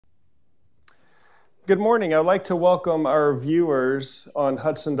Good morning. I'd like to welcome our viewers on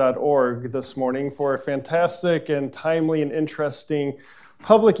Hudson.org this morning for a fantastic and timely and interesting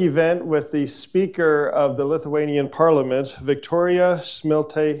public event with the Speaker of the Lithuanian Parliament, Viktorija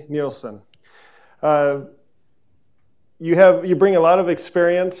Čmilytė-Nielsen. You bring a lot of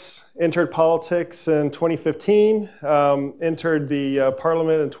experience, entered politics in 2015, entered the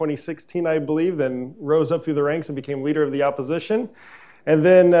parliament in 2016, I believe, then rose up through the ranks and became leader of the opposition. And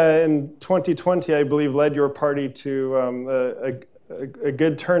then in 2020, I believe, led your party to a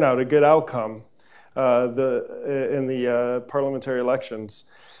good turnout, a good outcome in the parliamentary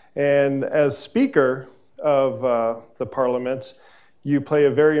elections. And as Speaker of the Parliament, you play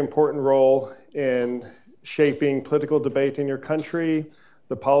a very important role in shaping political debate in your country,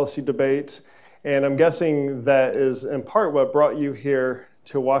 the policy debate. And I'm guessing that is in part what brought you here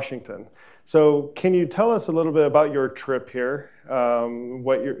to Washington. So can you tell us a little bit about your trip here,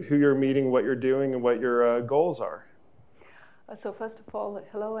 who you're meeting, what you're doing, and what your goals are? So first of all,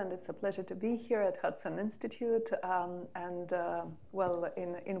 hello, and it's a pleasure to be here at Hudson Institute in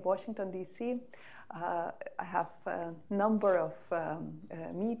Washington, D.C. I have a number of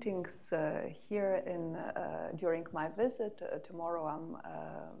meetings here during my visit. Tomorrow I'm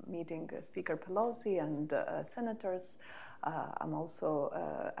meeting Speaker Pelosi and senators. I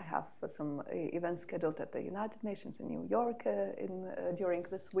have some events scheduled at the United Nations in New York during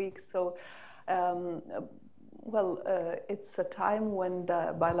this week. So, it's a time when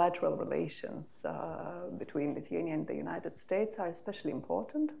the bilateral relations between Lithuania and the United States are especially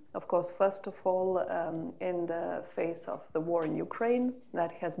important. Of course, first of all, in the face of the war in Ukraine,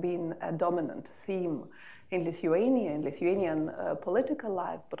 that has been a dominant theme in Lithuania, in Lithuanian political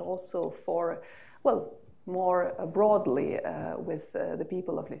life, but also more broadly with the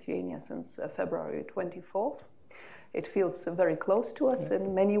people of Lithuania since February 24th. It feels very close to us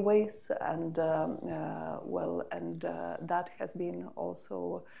in many ways, and that has been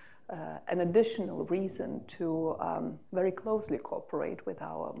also an additional reason to very closely cooperate with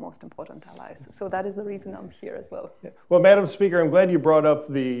our most important allies. So that is the reason I'm here as well. Yeah. Well, Madam Speaker, I'm glad you brought up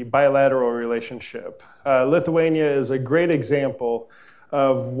the bilateral relationship. Lithuania is a great example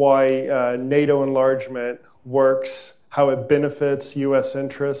of why NATO enlargement works, how it benefits U.S.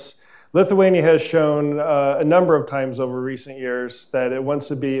 interests. Lithuania has shown a number of times over recent years that it wants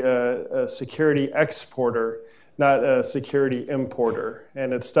to be a security exporter, not a security importer.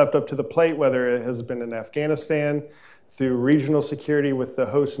 And it's stepped up to the plate, whether it has been in Afghanistan, through regional security with the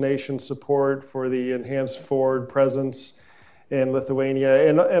host nation support for the enhanced forward presence in Lithuania,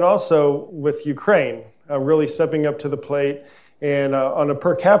 and also with Ukraine, really stepping up to the plate. And on a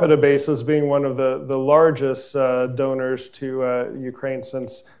per capita basis, being one of the largest donors to Ukraine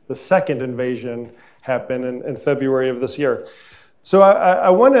since the second invasion happened in February of this year. So I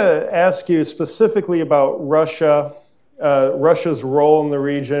want to ask you specifically about Russia, Russia's role in the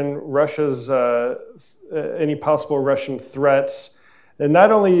region, Russia's any possible Russian threats, and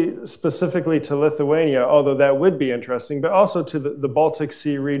not only specifically to Lithuania, although that would be interesting, but also to the Baltic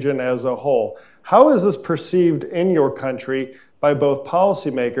Sea region as a whole. How is this perceived in your country by both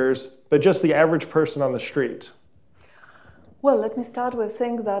policymakers, but just the average person on the street? Well, let me start with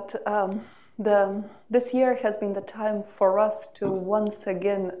saying that this year has been the time for us to once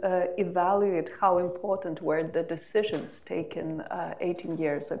again evaluate how important were the decisions taken 18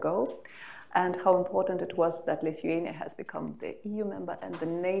 years ago, and how important it was that Lithuania has become the EU member and the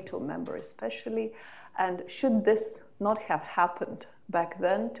NATO member especially. And should this not have happened back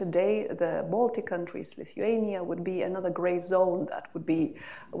then, today the Baltic countries, Lithuania, would be another gray zone that would be,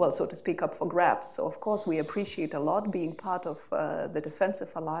 so to speak, up for grabs. So of course we appreciate a lot being part of the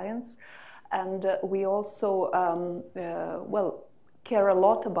defensive alliance. And we also, care a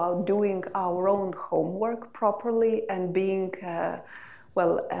lot about doing our own homework properly and being,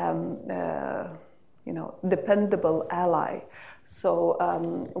 dependable ally. So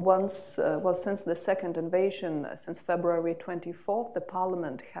since the second invasion, since February 24th, the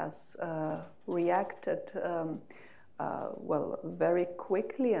Parliament has reacted very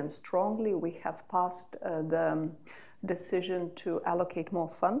quickly and strongly. We have passed the decision to allocate more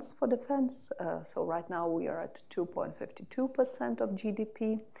funds for defense. So right now we are at 2.52% of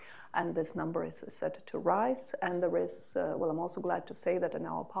GDP. And this number is set to rise. And there is, I'm also glad to say that in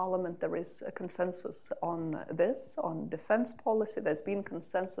our parliament there is a consensus on this, on defense policy. There's been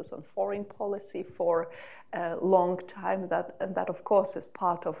consensus on foreign policy for a long time. That of course is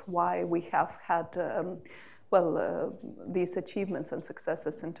part of why we have had these achievements and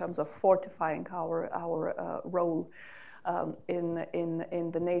successes in terms of fortifying our role in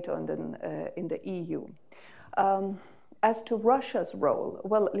the NATO and in the EU. As to Russia's role,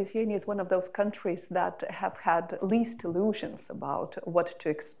 well, Lithuania is one of those countries that have had least illusions about what to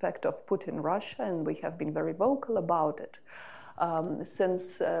expect of Putin Russia, and we have been very vocal about it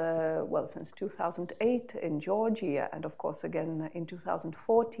since 2008 in Georgia, and of course again in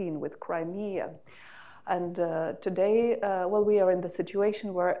 2014 with Crimea. And today, we are in the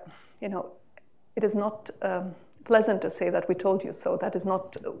situation where, it is not pleasant to say that we told you so. That is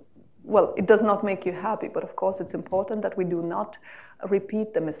not. Well, it does not make you happy, but of course it's important that we do not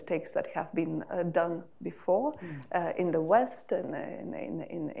repeat the mistakes that have been done before in the West and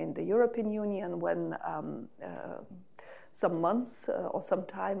in the European Union, when some months or some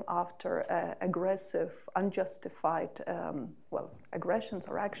time after aggressive, unjustified, aggressions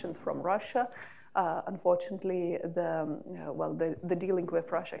or actions from Russia, unfortunately, the dealing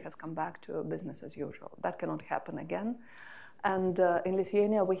with Russia has come back to business as usual. That cannot happen again. And in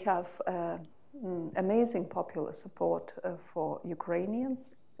Lithuania, we have amazing popular support for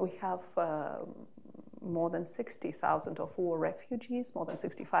Ukrainians. We have more than 60,000 of war refugees, more than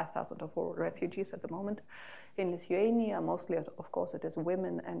 65,000 of war refugees at the moment in Lithuania. Mostly, of course, it is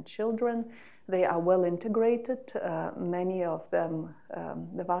women and children. They are well integrated. Many of them,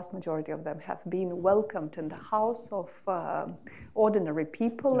 the vast majority of them, have been welcomed in the house of ordinary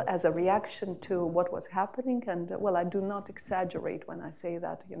people as a reaction to what was happening. And I do not exaggerate when I say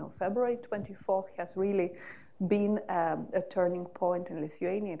that, February 24th has really been a turning point in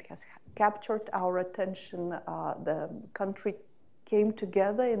Lithuania. It has captured our attention. The country came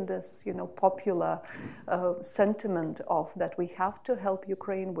together in this, popular sentiment of that we have to help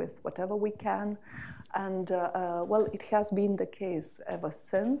Ukraine with whatever we can. And, it has been the case ever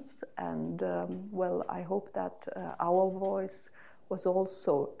since. And, I hope that our voice was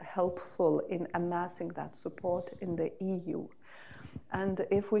also helpful in amassing that support in the EU. And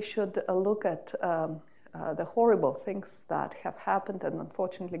if we should look at the horrible things that have happened and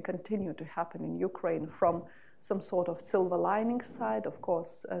unfortunately continue to happen in Ukraine from some sort of silver lining side, of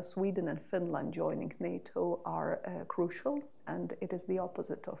course, Sweden and Finland joining NATO are crucial, and it is the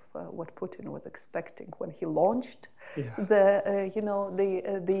opposite of what Putin was expecting when he launched the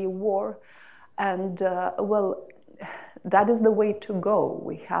war. And that is the way to go.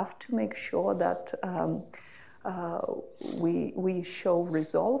 We have to make sure that we show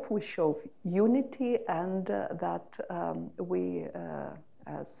resolve, we show unity, and that we,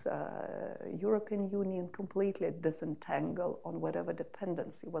 as European Union, completely disentangle on whatever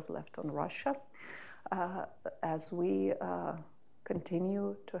dependency was left on Russia, as we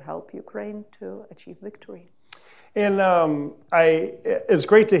continue to help Ukraine to achieve victory. And it's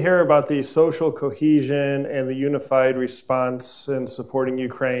great to hear about the social cohesion and the unified response in supporting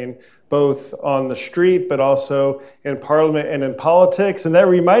Ukraine, both on the street, but also in parliament and in politics. And that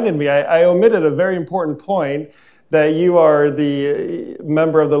reminded me, I omitted a very important point, that you are the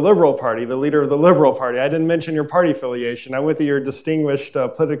member of the Liberal Party, the leader of the Liberal Party. I didn't mention your party affiliation. I went through your distinguished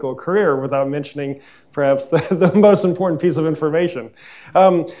political career without mentioning perhaps the most important piece of information.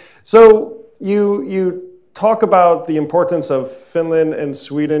 So you talk about the importance of Finland and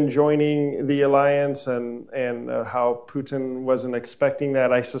Sweden joining the alliance and how Putin wasn't expecting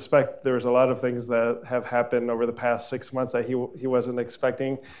that. I suspect there's a lot of things that have happened over the past 6 months that he wasn't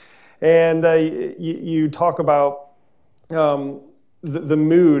expecting. And you talk about the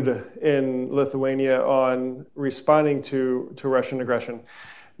mood in Lithuania on responding to Russian aggression.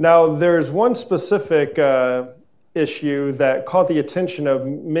 Now, there's one specific issue that caught the attention of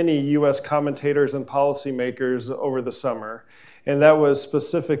many U.S. commentators and policymakers over the summer, and that was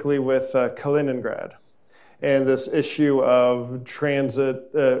specifically with Kaliningrad and this issue of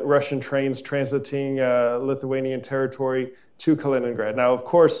Russian trains transiting Lithuanian territory to Kaliningrad. Now, of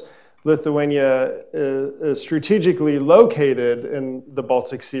course, Lithuania is strategically located in the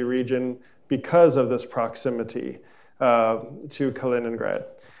Baltic Sea region because of this proximity to Kaliningrad.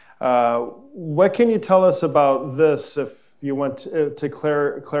 What can you tell us about this, if you want to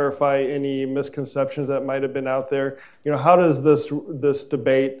clarify any misconceptions that might have been out there? How does this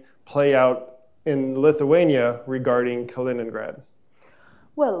debate play out in Lithuania regarding Kaliningrad?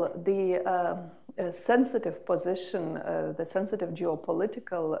 Well, the sensitive position, the sensitive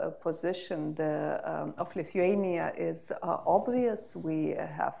geopolitical position of Lithuania is obvious. We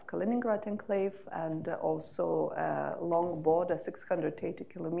have Kaliningrad enclave and also a long border,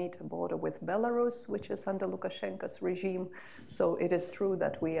 680-kilometer border with Belarus, which is under Lukashenko's regime. So it is true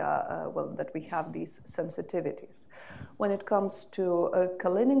that we are that we have these sensitivities. When it comes to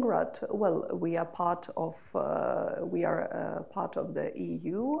Kaliningrad, we are part of the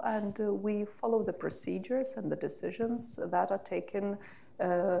EU, and we follow the procedures and the decisions that are taken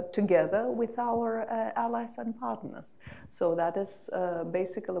together with our allies and partners. So that is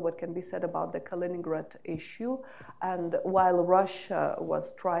basically what can be said about the Kaliningrad issue. And while Russia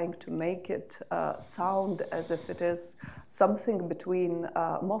was trying to make it sound as if it is something between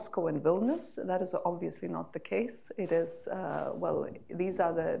Moscow and Vilnius, that is obviously not the case. It is, well, these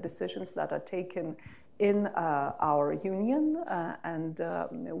are the decisions that are taken in our union, and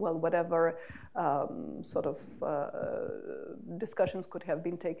well, whatever sort of discussions could have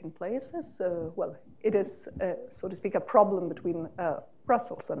been taking place, well, it is, so to speak, a problem between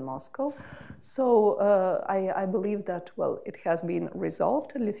Brussels and Moscow. So I believe that, well, it has been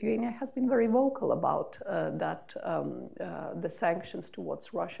resolved, and Lithuania has been very vocal about that the sanctions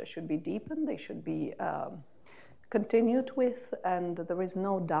towards Russia should be deepened, they should be continued with, and there is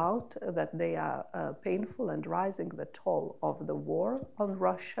no doubt that they are painful, and rising the toll of the war on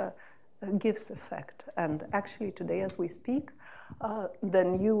Russia gives effect. And actually today, as we speak, the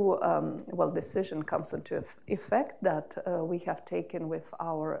new well, decision comes into effect that we have taken with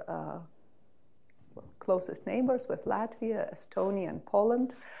our closest neighbors, with Latvia, Estonia, and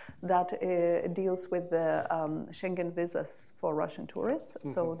Poland, that deals with the Schengen visas for Russian tourists. Mm-hmm.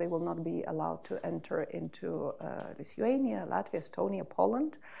 So they will not be allowed to enter into Lithuania, Latvia, Estonia,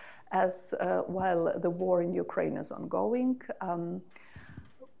 Poland, as while the war in Ukraine is ongoing.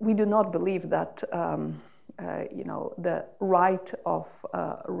 We do not believe that you know, the right of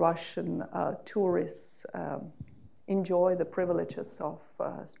Russian tourists enjoy the privileges of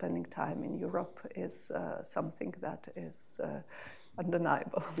spending time in Europe is something that is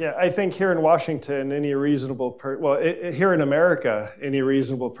undeniable. Yeah, I think here in Washington, any reasonable here in America, any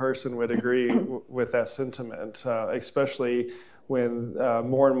reasonable person would agree with that sentiment, especially when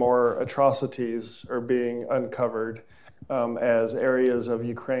more and more atrocities are being uncovered as areas of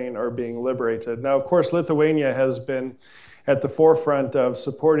Ukraine are being liberated. Now, of course, Lithuania has been at the forefront of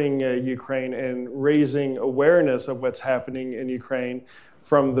supporting Ukraine and raising awareness of what's happening in Ukraine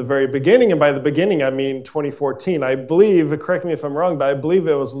from the very beginning. And by the beginning, I mean 2014. I believe, correct me if I'm wrong, but I believe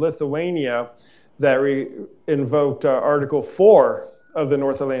it was Lithuania that invoked Article 4 of the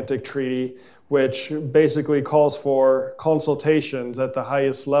North Atlantic Treaty, which basically calls for consultations at the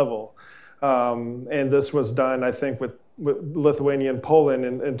highest level. And this was done, I think, with Lithuania and Poland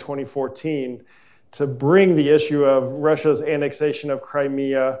in 2014, to bring the issue of Russia's annexation of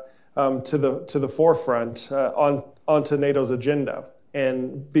Crimea to the forefront onto NATO's agenda.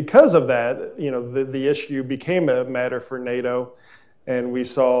 And because of that, you know, the issue became a matter for NATO, and we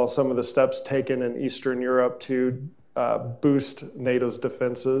saw some of the steps taken in Eastern Europe to boost NATO's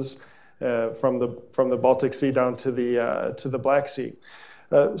defenses from the Baltic Sea down to the Black Sea.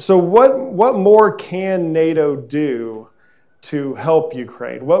 So what more can NATO do to help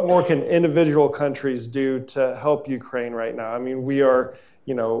Ukraine? What more can individual countries do to help Ukraine right now? I mean, we are,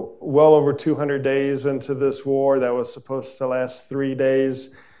 you know, well over 200 days into this war that was supposed to last 3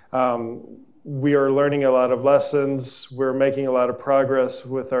 days. We are learning a lot of lessons. We're making a lot of progress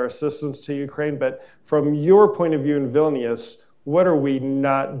with our assistance to Ukraine. But from your point of view in Vilnius, what are we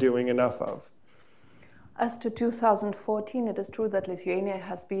not doing enough of? As to 2014, it is true that Lithuania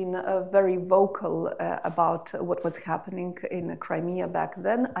has been very vocal about what was happening in Crimea back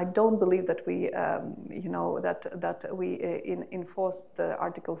then. I don't believe that we, you know, that we enforced the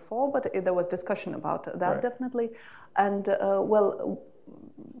Article 4, but there was discussion about that, right. Definitely. And well,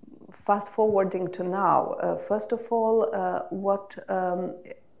 fast forwarding to now, first of all, what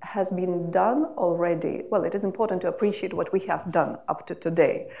has been done already. Well, it is important to appreciate what we have done up to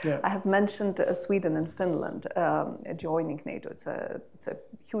today. Yeah. I have mentioned Sweden and Finland joining NATO. It's a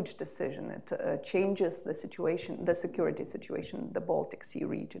huge decision. It changes the situation, the security situation in the Baltic Sea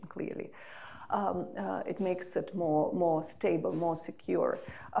region, clearly. It makes it more stable, more secure.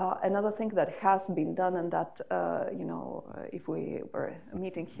 Another thing that has been done, and that, you know, if we were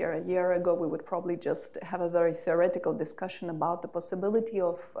meeting here a year ago, we would probably just have a very theoretical discussion about the possibility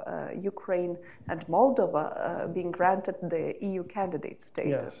of Ukraine and Moldova being granted the EU candidate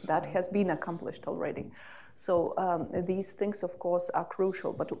status. Yes. That has been accomplished already. So these things, of course, are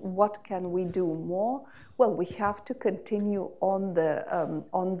crucial. But what can we do more? Well, we have to continue on the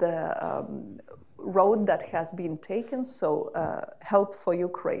road that has been taken. So help for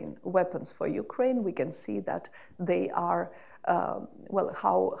Ukraine, weapons for Ukraine. We can see that they are well,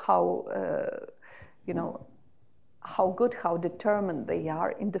 how you know, how good, how determined they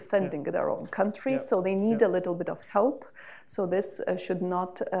are in defending their own country. So they need a little bit of help. So this should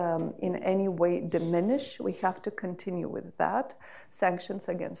not in any way diminish. We have to continue with that. Sanctions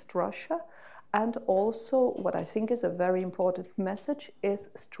against Russia. And also, what I think is a very important message is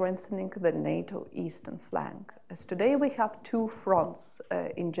strengthening the NATO eastern flank. As today we have two fronts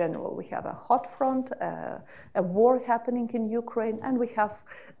in general. We have a hot front, a war happening in Ukraine, and we have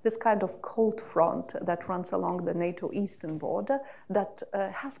this kind of cold front that runs along the NATO eastern border that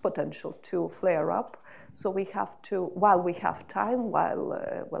has potential to flare up. So we have to, while we have time,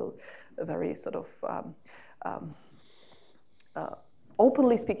 while very sort of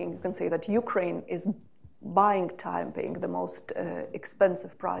openly speaking, you can say that Ukraine is buying time, paying the most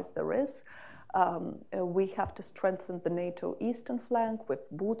expensive price there is. We have to strengthen the NATO eastern flank with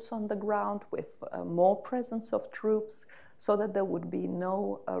boots on the ground, with more presence of troops, so that there would be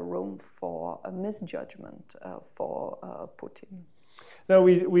no room for a misjudgment for Putin. Now,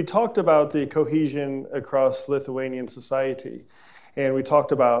 we talked about the cohesion across Lithuanian society. And we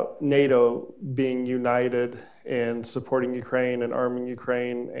talked about NATO being united and supporting Ukraine and arming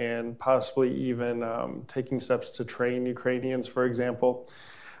Ukraine and possibly even taking steps to train Ukrainians, for example.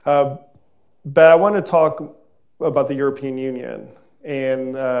 But I want to talk about the European Union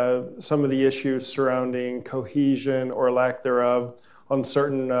and some of the issues surrounding cohesion or lack thereof on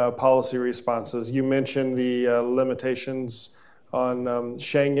certain policy responses. You mentioned the limitations on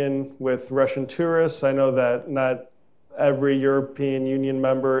Schengen with Russian tourists. I know that not every European Union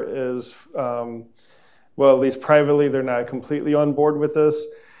member is, well, at least privately, they're not completely on board with this.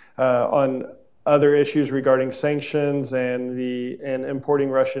 On other issues regarding sanctions and importing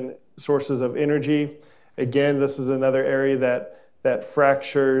Russian sources of energy, again, this is another area that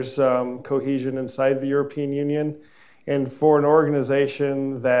fractures cohesion inside the European Union. And for an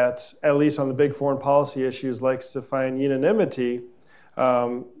organization that, at least on the big foreign policy issues, likes to find unanimity,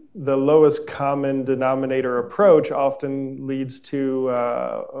 the lowest common denominator approach often leads to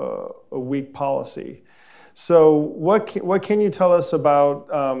a weak policy. So what can you tell us about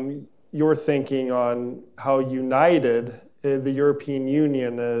your thinking on how united the European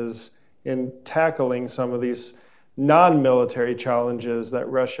Union is in tackling some of these non-military challenges that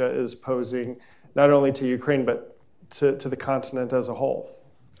Russia is posing, not only to Ukraine, but to the continent as a whole?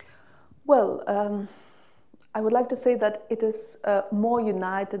 Well, I would like to say that it is more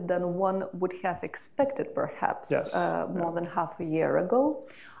united than one would have expected, perhaps, yes. More than half a year ago.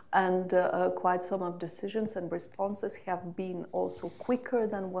 And quite some of decisions and responses have been also quicker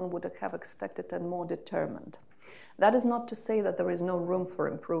than one would have expected and more determined. That is not to say that there is no room for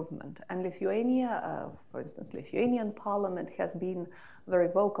improvement. And Lithuania, for instance, Lithuanian parliament has been very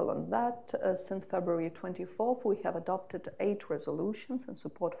vocal on that. Since February 24th, we have adopted 8 resolutions in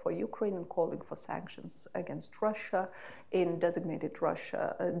support for Ukraine and calling for sanctions against Russia, in designating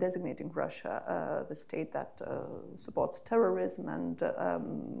Russia the state that supports terrorism, and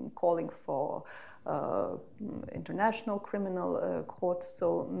calling for international criminal courts.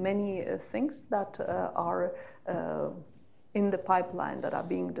 So many things that are in the pipeline that are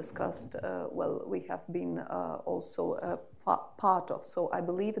being discussed, well, we have been also part of. So I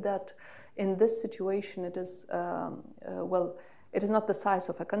believe that in this situation, it is well, it is not the size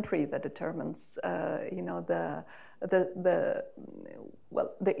of a country that determines, you know, the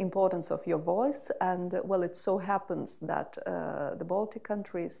importance of your voice. And well, it so happens that the Baltic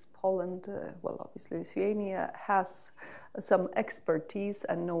countries, Poland, well, obviously Lithuania has some expertise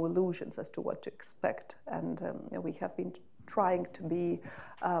and no illusions as to what to expect. And we have been trying to be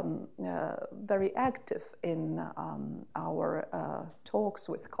very active in our talks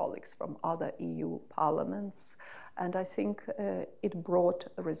with colleagues from other EU parliaments, and I think it brought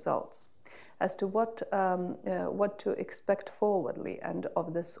results. As to what to expect forwardly and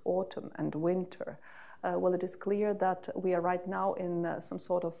of this autumn and winter, well, it is clear that we are right now in some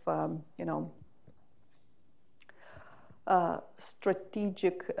sort of you know,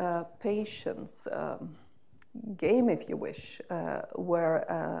 strategic patience game, if you wish, where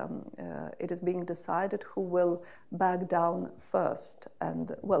it is being decided who will back down first.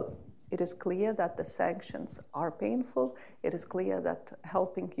 And well, it is clear that the sanctions are painful. It is clear that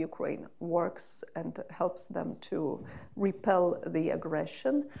helping Ukraine works and helps them to repel the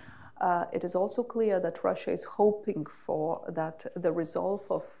aggression. It is also clear that Russia is hoping for that the resolve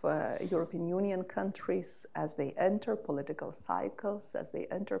of European Union countries as they enter political cycles, as they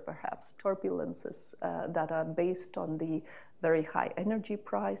enter perhaps turbulences that are based on the very high energy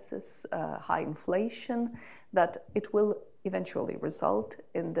prices, high inflation, that it will eventually result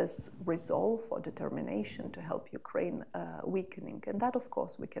in this resolve or determination to help Ukraine weakening. And that, of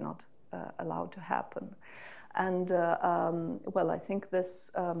course, we cannot allowed to happen. And well, I think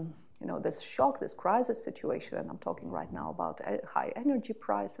this this shock, this crisis situation, and I'm talking right now about high energy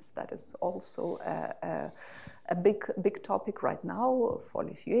prices, that is also a big topic right now for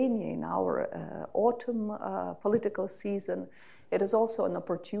Lithuania in our autumn political season. It is also an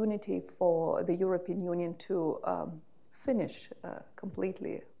opportunity for the European Union to finish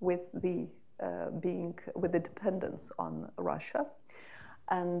completely with the dependence on Russia,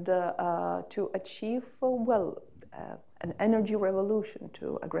 and to achieve an energy revolution,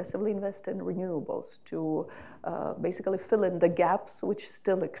 to aggressively invest in renewables, to basically fill in the gaps which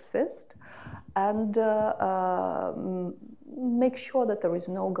still exist, and make sure that there is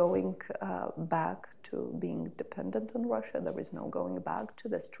no going back to being dependent on Russia. There is no going back to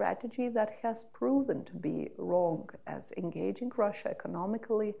the strategy that has proven to be wrong, as engaging Russia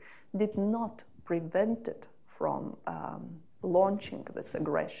economically did not prevent it from launching this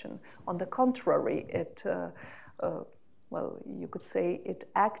aggression. On the contrary, it you could say it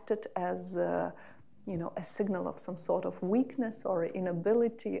acted as a signal of some sort of weakness or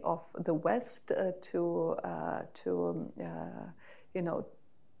inability of the West to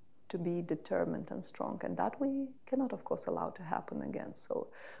be determined and strong, and that we cannot, of course, allow to happen again. So,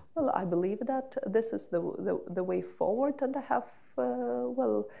 well, I believe that this is the way forward, and I have,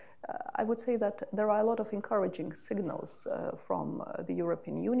 I would say that there are a lot of encouraging signals from the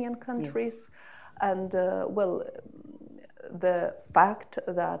European Union countries, and the fact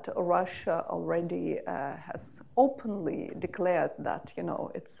that Russia already has openly declared that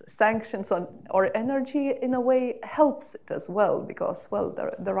its sanctions on our energy in a way helps it as well, because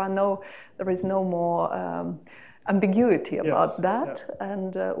there is no more ambiguity about that,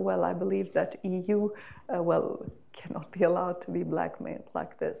 and I believe that EU cannot be allowed to be blackmailed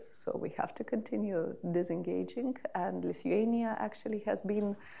like this, so we have to continue disengaging, and Lithuania actually has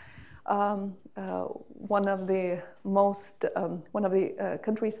been one of the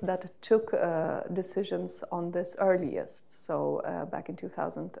countries that took decisions on this earliest. So back in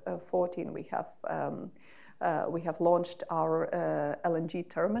 2014, we have launched our LNG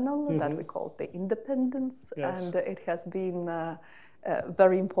terminal that we called the Independence, and it has been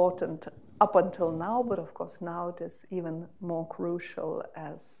very important up until now. But of course, now it is even more crucial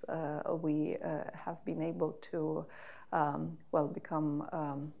as we have been able to become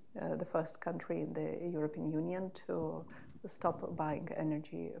the first country in the European Union to stop buying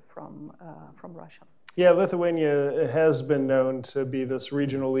energy from Russia. Yeah, Lithuania has been known to be this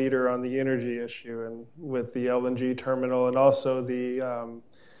regional leader on the energy issue, and with the LNG terminal, and also the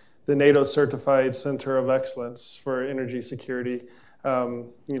NATO certified Center of Excellence for Energy Security,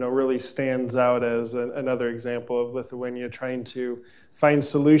 really stands out as another example of Lithuania trying to find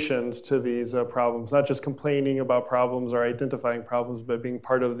solutions to these problems, not just complaining about problems or identifying problems, but being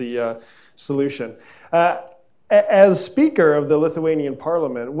part of the solution. As Speaker of the Lithuanian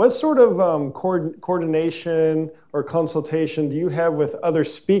Parliament, what sort of coordination or consultation do you have with other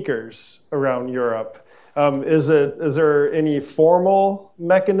speakers around Europe? Is there any formal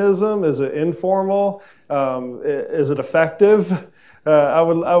mechanism? Is it informal? Is it effective?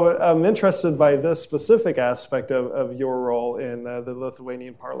 I'm interested by this specific aspect of your role in the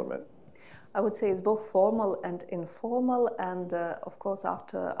Lithuanian Parliament. I would say it's both formal and informal, and of course,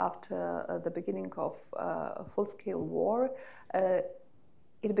 after the beginning of full-scale war,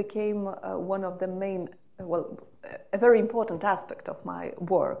 it became one of the main, a very important aspect of my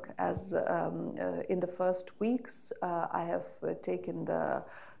work. As in the first weeks, I have taken the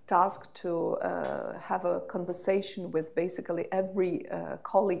task to have a conversation with basically every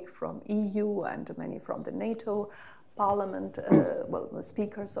colleague from EU and many from the NATO Parliament, the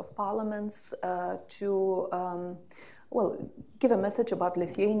speakers of parliaments, to give a message about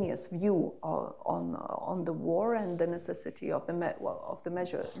Lithuania's view on the war and the necessity of the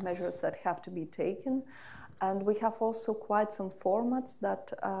measures that have to be taken. And we have also quite some formats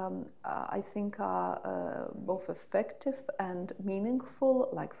that I think are both effective and meaningful,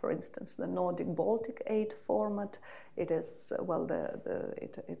 like, for instance, the Nordic-Baltic Aid format. It is,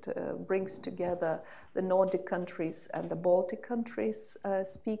 it brings together the Nordic countries and the Baltic countries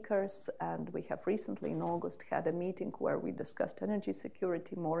speakers, and we have recently in August had a meeting where we discussed energy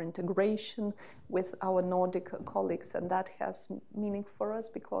security, more integration with our Nordic colleagues, and that has meaning for us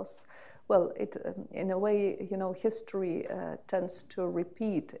because in a way, history tends to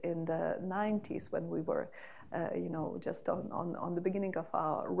repeat. In the 90s, when we were just on the beginning of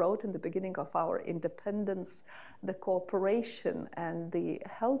our road, in the beginning of our independence, the cooperation and the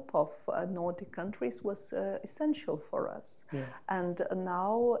help of Nordic countries was essential for us. Yeah. And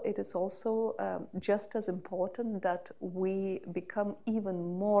now it is also just as important that we become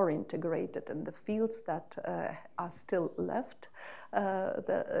even more integrated in the fields that are still left,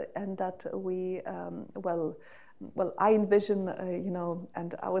 and that we, well, I envision,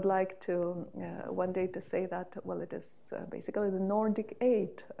 and I would like to one day to say that, well, it is basically the Nordic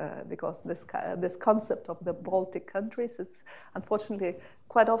aid, because this concept of the Baltic countries is unfortunately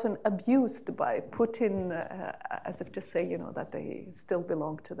quite often abused by Putin, as if to say, that they still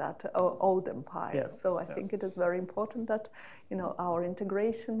belong to that old empire. Yeah. So I think it is very important that, our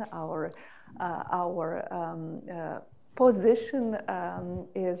integration, our position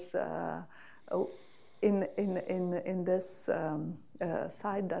is in this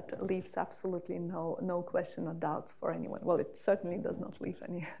side that leaves absolutely no question or doubts for anyone. Well, it certainly does not leave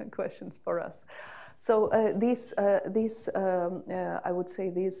any questions for us. So these I would say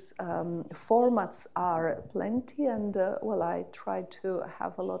these formats are plenty, and well, I try to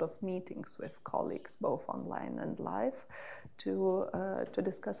have a lot of meetings with colleagues, both online and live, to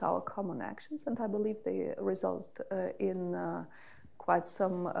discuss our common actions, and I believe they result in quite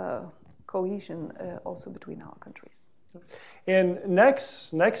some cohesion also between our countries. And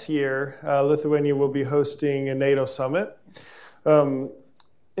next year, Lithuania will be hosting a NATO summit.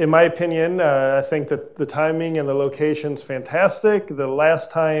 In my opinion, I think that the timing and the location's fantastic. The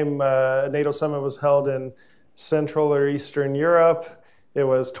last time a NATO summit was held in Central or Eastern Europe, it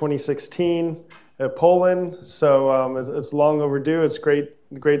was 2016 at Poland. So it's long overdue. It's great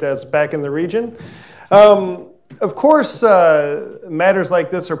that it's back in the region. Of course, matters like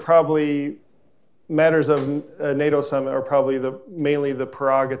this are probably matters of a NATO summit are probably mainly the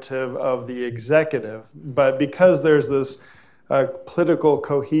prerogative of the executive. But because there's this political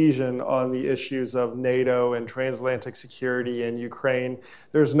cohesion on the issues of NATO and transatlantic security and Ukraine,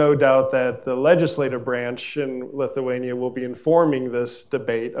 there's no doubt that the legislative branch in Lithuania will be informing this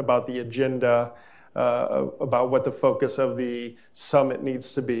debate about the agenda, about what the focus of the summit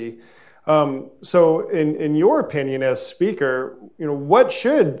needs to be. So in your opinion as speaker, what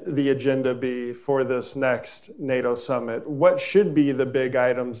should the agenda be for this next NATO summit? What should be the big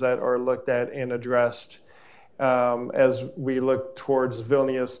items that are looked at and addressed as we look towards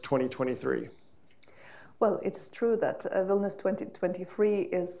Vilnius 2023? Well, it's true that Vilnius 2023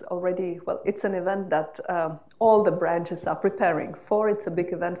 is already, well, it's an event that all the branches are preparing for. It's a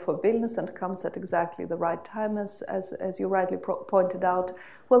big event for Vilnius and comes at exactly the right time, as you rightly pointed out.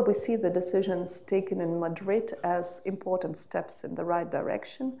 Well, we see the decisions taken in Madrid as important steps in the right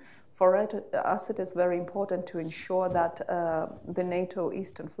direction. For us, it is very important to ensure that the NATO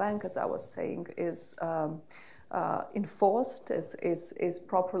eastern flank, as I was saying, is enforced, is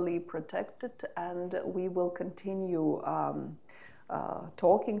properly protected, and we will continue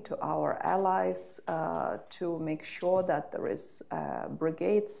talking to our allies to make sure that there is a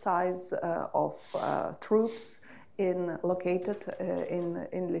brigade size of troops located in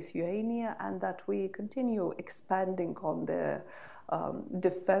Lithuania, and that we continue expanding on the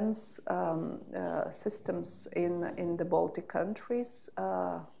defense systems in the Baltic countries,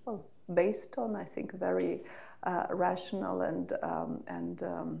 well, based on, I think, very rational and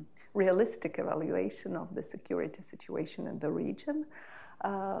realistic evaluation of the security situation in the region.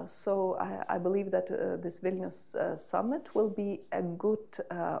 So I believe that this Vilnius summit will be a good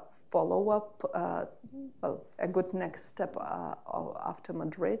follow-up, well, a good next step after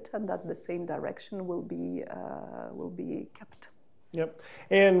Madrid, and that the same direction will be kept. Yep,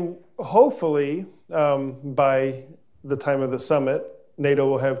 and hopefully by the time of the summit, NATO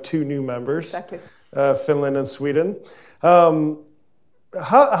will have 2 new members. Exactly. Finland and Sweden.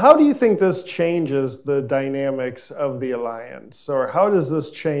 How do you think this changes the dynamics of the alliance? Or how does this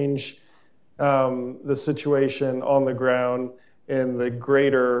change the situation on the ground in the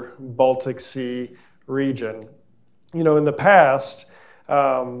greater Baltic Sea region? In the past,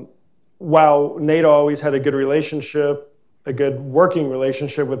 while NATO always had a good relationship, a good working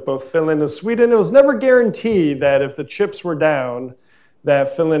relationship with both Finland and Sweden, it was never guaranteed that if the chips were down,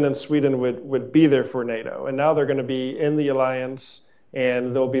 that Finland and Sweden would be there for NATO. And now they're going to be in the alliance,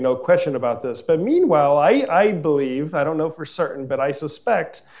 and there'll be no question about this. But meanwhile, I believe, I don't know for certain, but I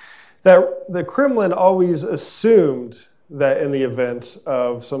suspect that the Kremlin always assumed that in the event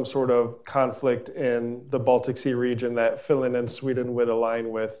of some sort of conflict in the Baltic Sea region, that Finland and Sweden would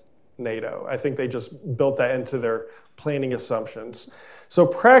align with NATO. I think they just built that into their planning assumptions. So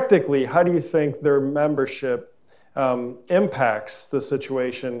practically, how do you think their membership impacts the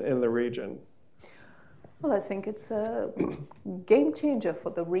situation in the region? Well, I think it's a game changer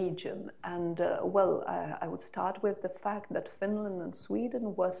for the region. And I would start with the fact that Finland and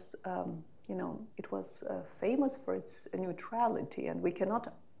Sweden was, it was famous for its neutrality, and we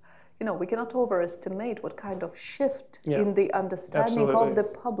cannot overestimate what kind of shift in the understanding of the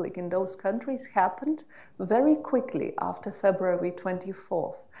public in those countries happened very quickly after February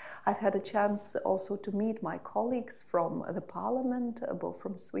 24th. I've had a chance also to meet my colleagues from the parliament, both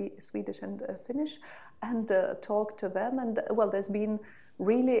from Swedish and Finnish, and talk to them. And there's been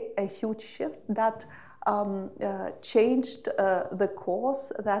really a huge shift that changed the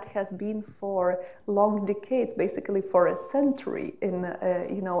course that has been for long decades, basically for a century, in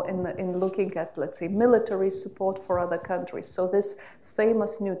looking at, let's say, military support for other countries. So this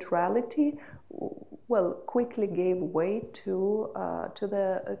famous neutrality, quickly gave way to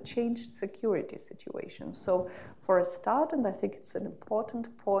the changed security situation. So for a start, and I think it's an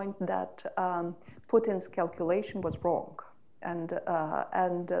important point, that Putin's calculation was wrong. And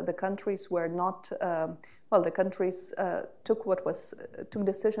the countries were not. The countries took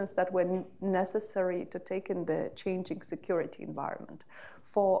decisions that were necessary to take in the changing security environment.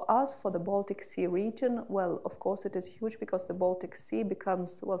 For us, for the Baltic Sea region, of course, it is huge because the Baltic Sea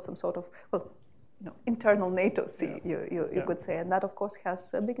becomes some sort of internal NATO sea, you could say, and that of course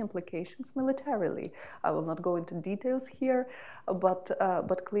has big implications militarily. I will not go into details here, but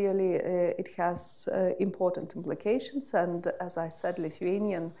clearly it has important implications. And as I said,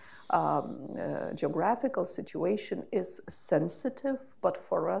 Lithuanian geographical situation is sensitive, but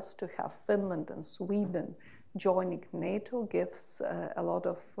for us to have Finland and Sweden joining NATO gives a lot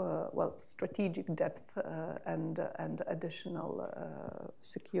of strategic depth and additional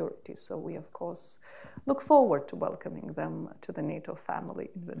security. So we of course look forward to welcoming them to the NATO family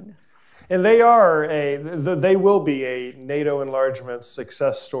in Vilnius. And they will be a NATO enlargement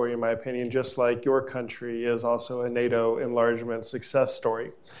success story, in my opinion, just like your country is also a NATO enlargement success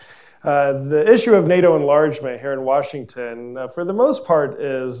story. The issue of NATO enlargement here in Washington, for the most part,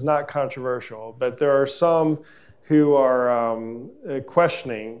 is not controversial, but there are some who are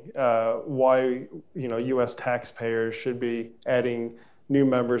questioning why U.S. taxpayers should be adding new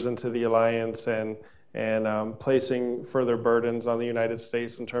members into the alliance and placing further burdens on the United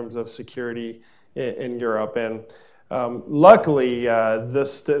States in terms of security in Europe. And luckily,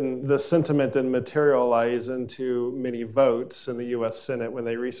 this sentiment didn't materialize into many votes in the U.S. Senate when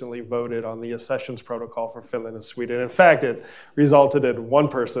they recently voted on the accessions protocol for Finland and Sweden. In fact, it resulted in one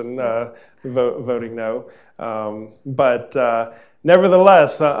person voting no. But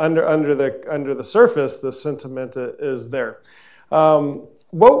nevertheless, under the surface, the sentiment is there.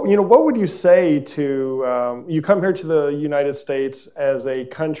 What would you say to you come here to the United States as a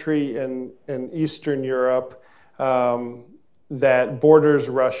country in Eastern Europe that borders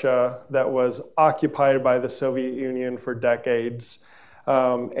Russia, that was occupied by the Soviet Union for decades,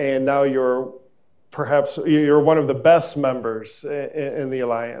 and now you're one of the best members in the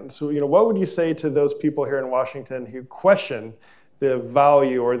alliance. What would you say to those people here in Washington who question the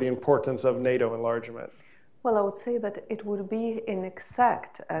value or the importance of NATO enlargement? Well, I would say that it would be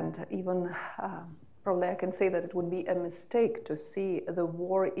inexact, and even probably I can say that it would be a mistake to see the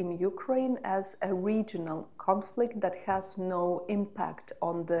war in Ukraine as a regional conflict that has no impact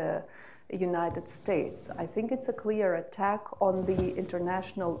on the United States. I think it's a clear attack on the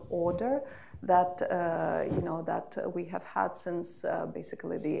international order that that we have had since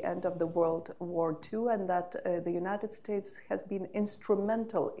basically the end of the World War II, and that the United States has been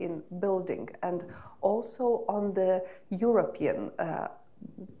instrumental in building, and also on the European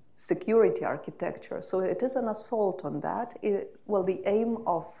security architecture. So it is an assault on that. The aim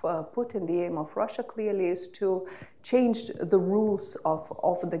of Putin, the aim of Russia clearly is to change the rules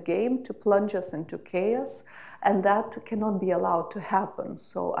of the game, to plunge us into chaos, and that cannot be allowed to happen.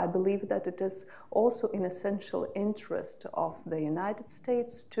 So I believe that it is also in essential interest of the United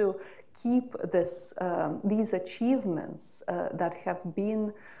States to keep these achievements that have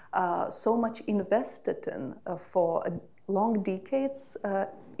been so much invested in for long decades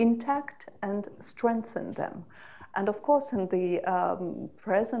intact and strengthen them. And of course, in the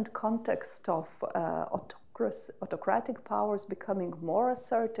present context of autocratic powers becoming more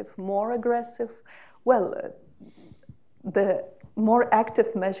assertive, more aggressive, the more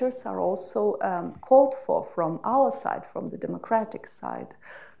active measures are also called for from our side, from the democratic side.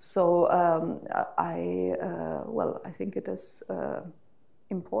 So I think it is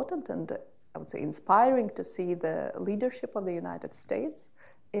important and I would say inspiring to see the leadership of the United States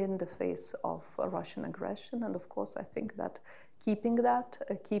in the face of Russian aggression. And of course, I think that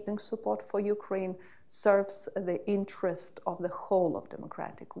keeping support for Ukraine serves the interest of the whole of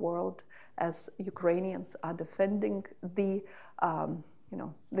democratic world as Ukrainians are defending the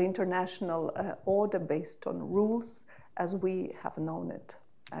the international order based on rules as we have known it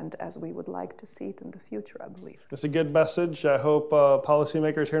and as we would like to see it in the future, I believe. It's a good message. I hope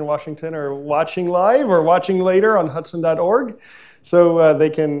policymakers here in Washington are watching live or watching later on Hudson.org so they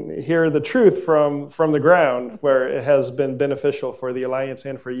can hear the truth from the ground where it has been beneficial for the alliance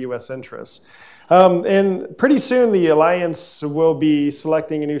and for U.S. interests. And pretty soon the alliance will be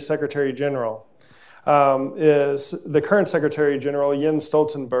selecting a new Secretary General. Is the current Secretary General, Jens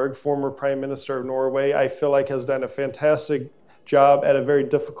Stoltenberg, former Prime Minister of Norway, I feel like has done a fantastic job at a very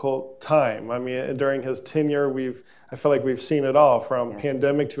difficult time. I mean, during his tenure, I feel like we've seen it all, from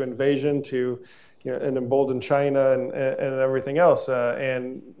pandemic to invasion to an emboldened China and everything else,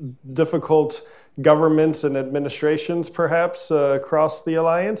 and difficult governments and administrations perhaps across the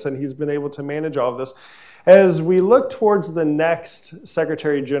alliance, and he's been able to manage all of this. As we look towards the next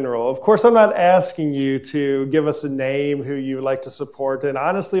Secretary General, of course, I'm not asking you to give us a name who you would like to support, and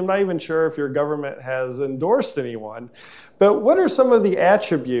honestly, I'm not even sure if your government has endorsed anyone. But what are some of the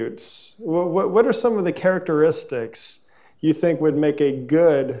attributes, what are some of the characteristics you think would make a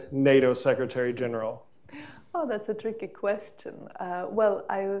good NATO Secretary General? Oh, that's a tricky question. Well,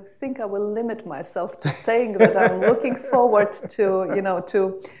 I think I will limit myself to saying that I'm looking forward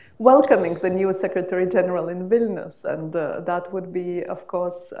to welcoming the new Secretary General in Vilnius, and that would be, of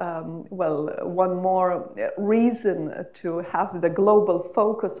course, one more reason to have the global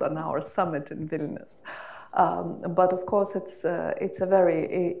focus on our summit in Vilnius. But of course, it's a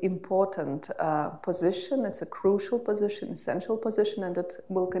very important position. It's a crucial position, essential position, and it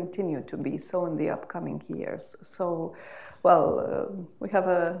will continue to be so in the upcoming years. So, we have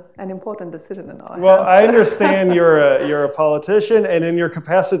an important decision in our hands. Well, I understand you're a politician, and in your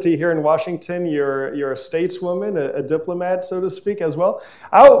capacity here in Washington, you're a stateswoman, a diplomat, so to speak, as well.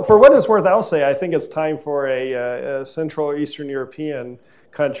 For what it's worth, I'll say I think it's time for a Central or Eastern European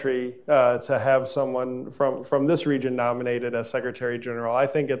country to have someone from this region nominated as Secretary General. I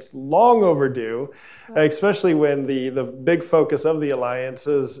think it's long overdue, especially when the big focus of the alliance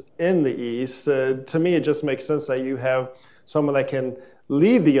is in the East. To me, it just makes sense that you have someone that can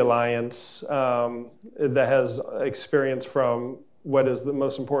lead the alliance that has experience from what is the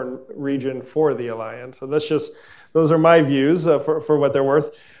most important region for the alliance. So those are my views for what they're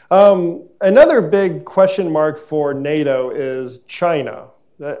worth. Another big question mark for NATO is China.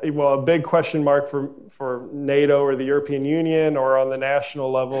 A big question mark for NATO or the European Union or on the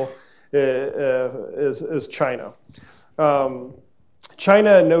national level is China.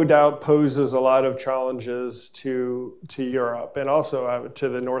 China, no doubt, poses a lot of challenges to Europe and also to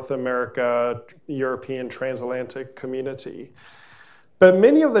the North America, European transatlantic community. But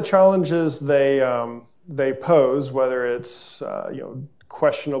many of the challenges they pose, whether it's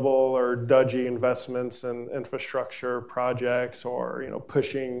questionable or dodgy investments in infrastructure projects or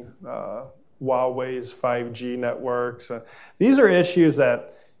pushing Huawei's 5G networks, these are issues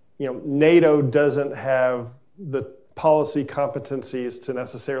that NATO doesn't have the policy competencies to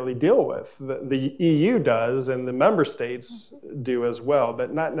necessarily deal with. The EU does, and the member states do as well,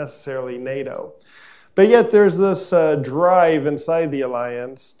 but not necessarily NATO. But yet there's this drive inside the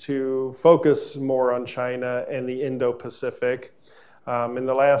alliance to focus more on China and the Indo-Pacific. In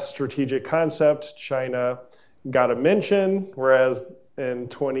the last strategic concept, China got a mention, whereas in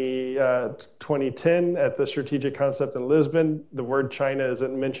 2010 at the strategic concept in Lisbon, the word China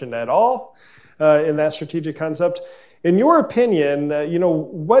isn't mentioned at all in that strategic concept. In your opinion,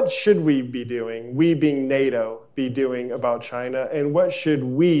 what should we be doing, we being NATO, be doing about China, and what should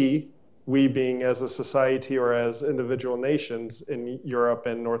we being as a society or as individual nations in Europe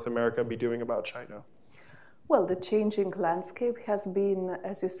and North America be doing about China? Well, the changing landscape has been,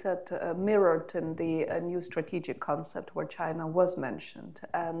 as you said, mirrored in the new strategic concept where China was mentioned.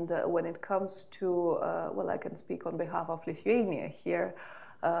 And when it comes to, I can speak on behalf of Lithuania here.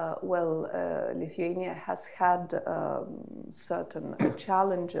 Lithuania has had certain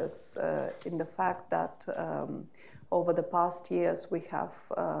challenges in the fact that over the past years we have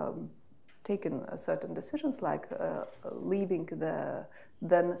taken certain decisions like leaving the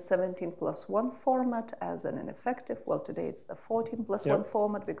then 17+1 format as an ineffective. Well, today it's the 14+1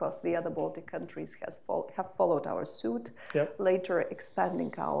 format because the other Baltic countries have followed our suit, later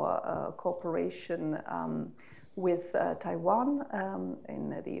expanding our cooperation with Taiwan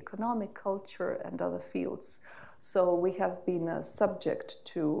in the economic, culture and other fields. So we have been subject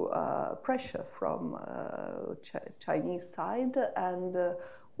to pressure from Chinese side, and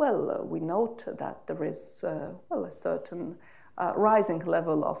we note that there is a certain rising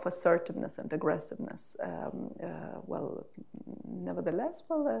level of assertiveness and aggressiveness. Nevertheless,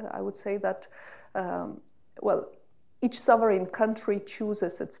 I would say that, each sovereign country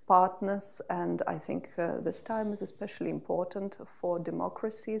chooses its partners, and I think this time is especially important for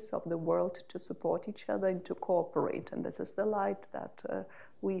democracies of the world to support each other and to cooperate, and this is the light that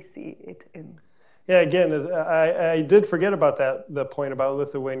we see it in. Yeah, again, I did forget about the point about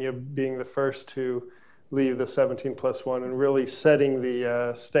Lithuania being the first to leave the 17+1 and really setting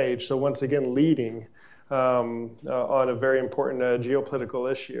the stage. So once again, leading on a very important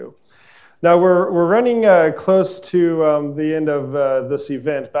geopolitical issue. Now we're running close to the end of this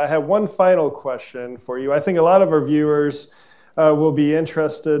event, but I have one final question for you. I think a lot of our viewers will be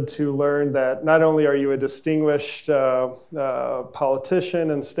interested to learn that not only are you a distinguished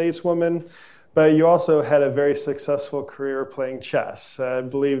politician and stateswoman, but you also had a very successful career playing chess. I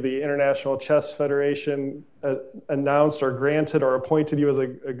believe the International Chess Federation announced or granted or appointed you as a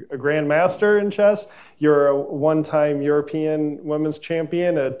grandmaster in chess. You're a one-time European women's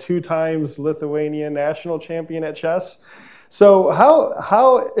champion, a 2 times Lithuanian national champion at chess. So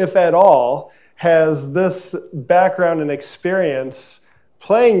how, if at all, has this background and experience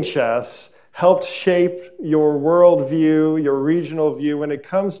playing chess helped shape your worldview, your regional view when it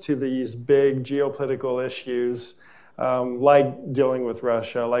comes to these big geopolitical issues like dealing with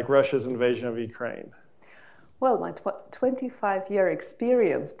Russia, like Russia's invasion of Ukraine? Well, my 25-year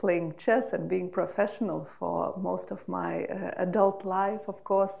experience playing chess and being professional for most of my adult life, of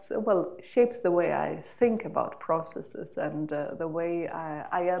course, shapes the way I think about processes and the way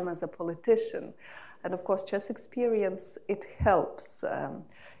I am as a politician. And of course, chess experience, it helps.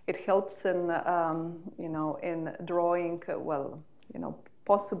 It helps in, in drawing,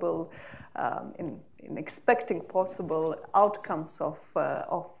 possible, in expecting possible outcomes of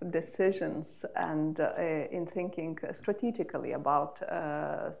decisions and in thinking strategically about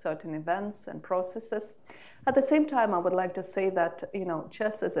certain events and processes. At the same time, I would like to say that,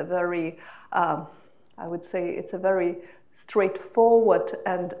 chess is a very, I would say it's a very straightforward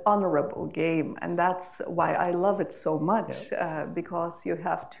and honorable game, and that's why I love it so much, because you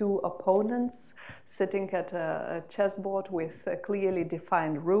have 2 opponents sitting at a chessboard with clearly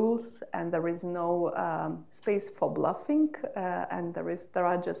defined rules, and there is no space for bluffing, and there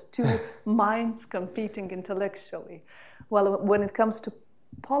are just 2 minds competing intellectually. Well, when it comes to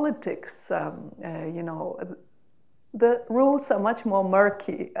politics, the rules are much more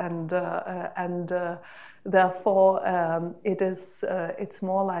murky, and therefore, it's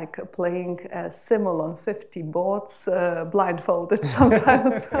more like playing a simul on 50 boards, blindfolded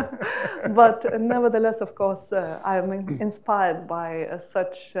sometimes. But nevertheless, of course, I'm inspired by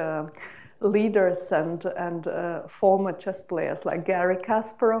such leaders and former chess players like Garry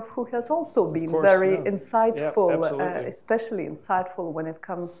Kasparov, who has also been very insightful, especially insightful when it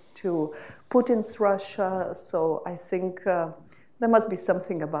comes to Putin's Russia. So I think there must be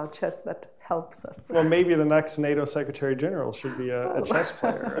something about chess that helps us. Well, maybe the next NATO Secretary General should be a chess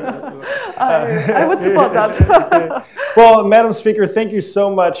player. I would support that. Well, Madam Speaker, thank you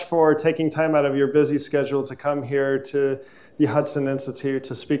so much for taking time out of your busy schedule to come here to the Hudson Institute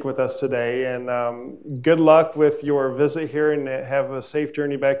to speak with us today. And good luck with your visit here, and have a safe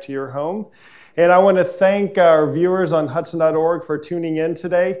journey back to your home. And I want to thank our viewers on Hudson.org for tuning in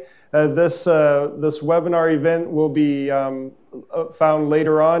today. This webinar event will be found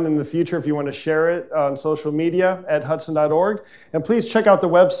later on in the future if you want to share it on social media at Hudson.org. And please check out the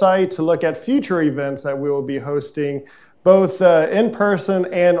website to look at future events that we will be hosting both in person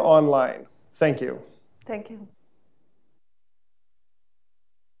and online. Thank you. Thank you.